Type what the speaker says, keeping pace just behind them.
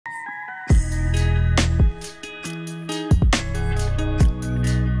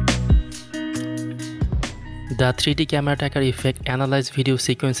The 3D camera tracker effect analyzes video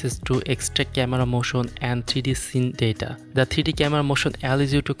sequences to extract camera motion and 3D scene data. The 3D camera motion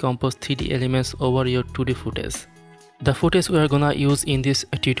allows you to compose 3D elements over your 2D footage. The footage we are gonna use in this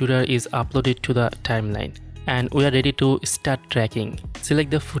tutorial is uploaded to the timeline, and we are ready to start tracking. Select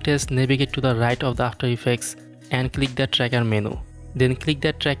the footage, navigate to the right of the After Effects and click the tracker menu. Then click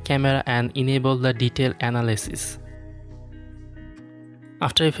the track camera and enable the detail analysis.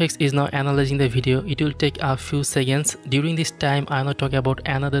 After Effects is now analyzing the video. It will take a few seconds. During this time, I will talk about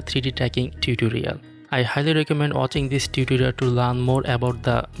another 3D tracking tutorial. I highly recommend watching this tutorial to learn more about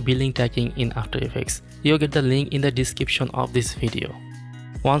the building tracking in After Effects. You'll get the link in the description of this video.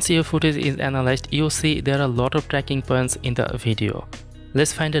 Once your footage is analyzed, you'll see there are a lot of tracking points in the video.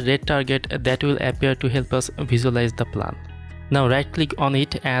 Let's find a red target that will appear to help us visualize the plan. Now right click on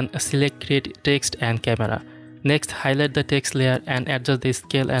it and select Create Text and Camera. Next, highlight the text layer and adjust the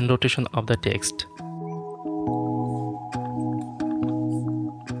scale and rotation of the text.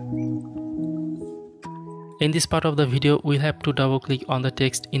 In this part of the video, we'll have to double click on the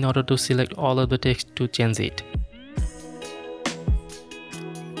text in order to select all of the text to change it.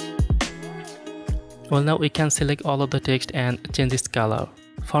 Well, now we can select all of the text and change its color.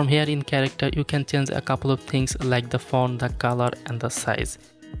 From here in character, you can change a couple of things like the font, the color and the size.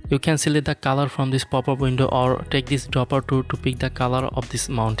 You can select the color from this pop-up window or take this dropper tool to pick the color of this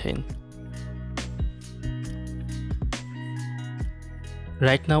mountain.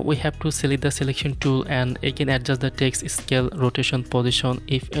 Right now we have to select the selection tool and again adjust the text scale, rotation, position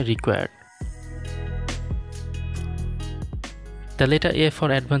if required. The letter A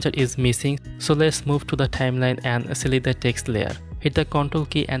for adventure is missing, so let's move to the timeline and select the text layer. Hit the Ctrl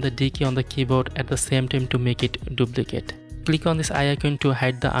key and the D key on the keyboard at the same time to make it duplicate. Click on this eye icon to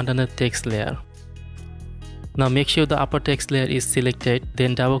hide the underneath text layer. Now make sure the upper text layer is selected,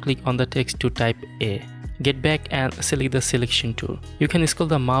 then double click on the text to type A. Get back and select the selection tool. You can scroll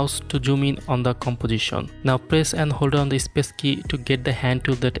the mouse to zoom in on the composition. Now press and hold on the space key to get the hand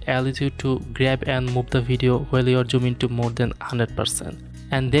tool that allows you to grab and move the video while you are zooming to more than 100%.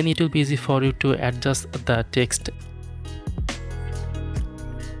 And then it will be easy for you to adjust the text.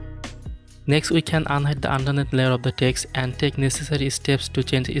 Next, we can unhide the underneath layer of the text and take necessary steps to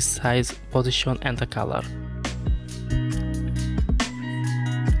change its size, position and the color.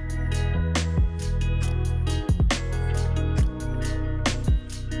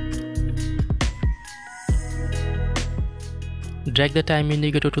 Drag the time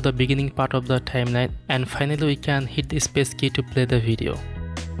indicator to the beginning part of the timeline, and finally we can hit the space key to play the video.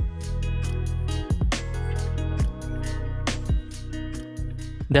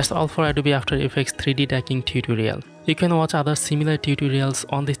 That's all for Adobe After Effects 3D tracking tutorial. You can watch other similar tutorials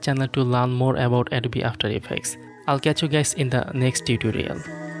on this channel to learn more about Adobe After Effects. I'll catch you guys in the next tutorial.